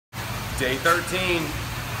Day 13.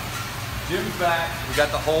 Jim's back. We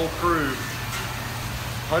got the whole crew.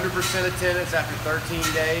 100% attendance after 13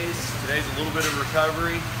 days. Today's a little bit of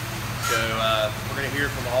recovery. So we're going to hear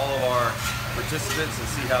from all of our participants and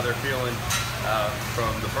see how they're feeling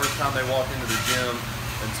from the first time they walked into the gym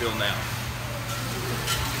until now.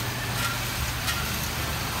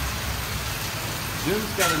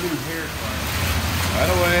 Jim's got a new haircut.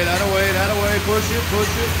 That-a-way, that-a-way, that-a-way. Push it,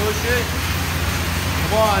 push it, push it.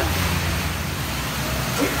 Come on.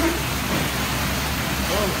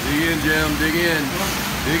 Dig in, Jim, dig in.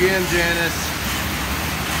 Dig in, Janice.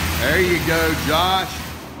 There you go, Josh.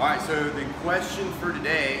 All right, so the question for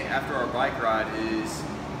today after our bike ride is,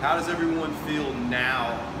 how does everyone feel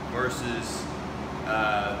now versus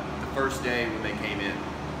the first day when they came in?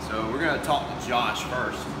 So we're gonna talk to Josh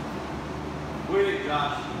first. What do you think,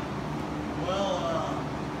 Josh? Well,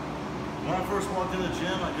 when I first walked in the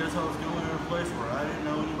gym, I guess I was going in a place where I didn't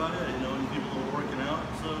know anybody. I didn't know any people that were working out.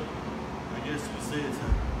 So I guess you could say it's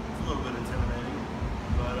a little bit intimidating.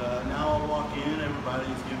 But now I walk in,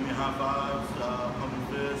 everybody's giving me high fives, pumping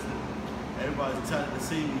fists, and everybody's excited to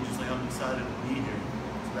see me, just like I'm excited to be here.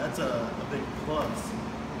 So that's a big plus.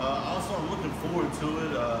 Also, I'm looking forward to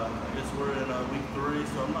it. I guess we're in week 3,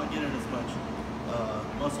 so I'm not getting as much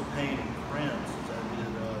muscle pain and cramps as I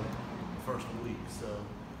did the first week. So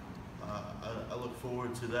I look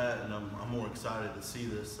forward to that, and I'm more excited to see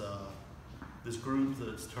this this group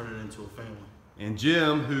that's turning into a family. And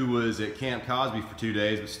Jim, who was at Camp Cosby for 2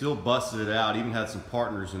 days, but still busted it out, even had some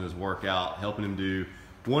partners in his workout, helping him do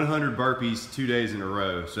 100 burpees 2 days in a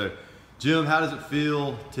row. So, Jim, how does it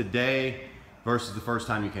feel today versus the first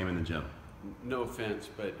time you came in the gym? No offense,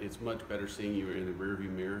 but it's much better seeing you in the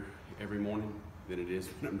rearview mirror every morning than it is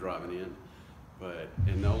when I'm driving in.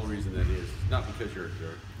 And the only reason that is not because you're a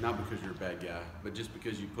jerk, not because you're a bad guy, but just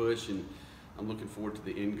because you push, and I'm looking forward to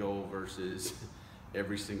the end goal versus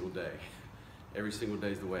every single day. Every single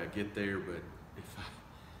day is the way I get there, but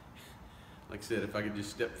like I said, if I could just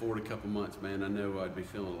step forward a couple months, man, I know I'd be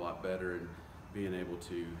feeling a lot better and being able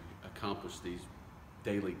to accomplish these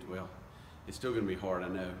daily, well, it's still gonna be hard, I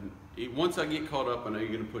know. Once I get caught up, I know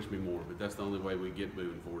you're gonna push me more, but that's the only way we get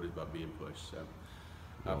moving forward is by being pushed, so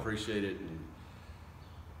I appreciate it. And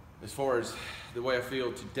as far as the way I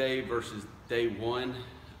feel today versus day 1,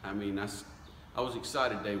 I mean, I was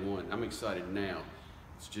excited day 1. I'm excited now.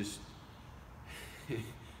 It's just,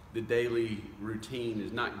 the daily routine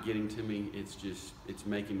is not getting to me. It's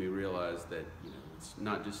making me realize that, you know, it's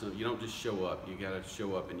not just something, you don't just show up. You gotta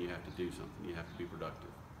show up and you have to do something. You have to be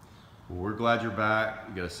productive. Well, we're glad you're back.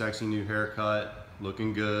 You got a sexy new haircut,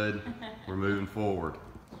 looking good. We're moving forward.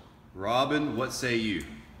 Robin, what say you?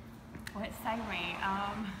 What say me?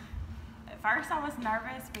 At first I was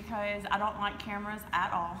nervous because I don't like cameras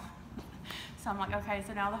at all. So I'm like, okay,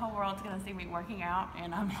 so now the whole world's gonna see me working out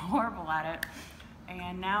and I'm horrible at it.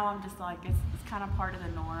 And now I'm just like, it's kind of part of the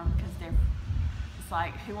norm because it's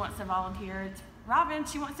like, who wants to volunteer? It's Robin,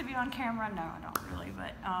 she wants to be on camera. No, I don't really,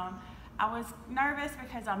 but I was nervous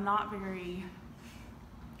because I'm not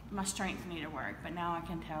my strengths need to work, but now I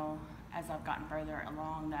can tell as I've gotten further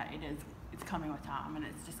along that it's coming with time, and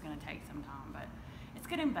it's just gonna take some time, but it's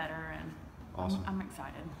getting better, and awesome. I'm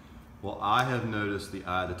excited. Well, I have noticed the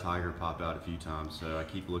eye of the tiger pop out a few times, so I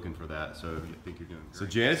keep looking for that. So I think you're doing great. So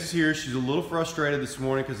Janice is here. She's a little frustrated this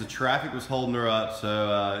morning because the traffic was holding her up.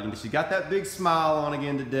 So she got that big smile on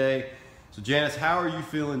again today. So Janice, how are you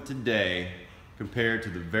feeling today compared to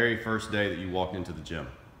the very first day that you walked into the gym?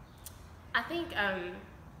 I think, I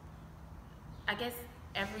guess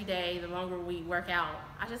every day, the longer we work out,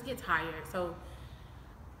 I just get tired. So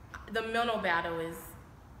the mental battle is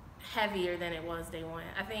heavier than it was day 1.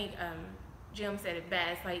 I think Jim said it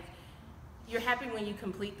best, like, you're happy when you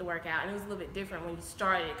complete the workout, and it was a little bit different when you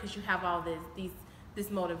started because you have all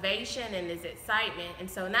this motivation and this excitement, and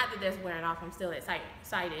so not that that's wearing off, I'm still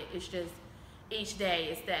excited, it's just each day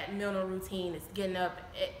it's that mental routine, it's getting up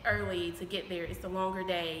early to get there, it's the longer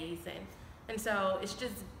days, and so it's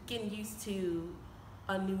just getting used to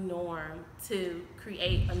a new norm to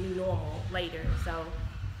create a new normal later. So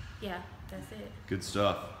yeah, that's it. Good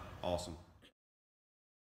stuff. Awesome.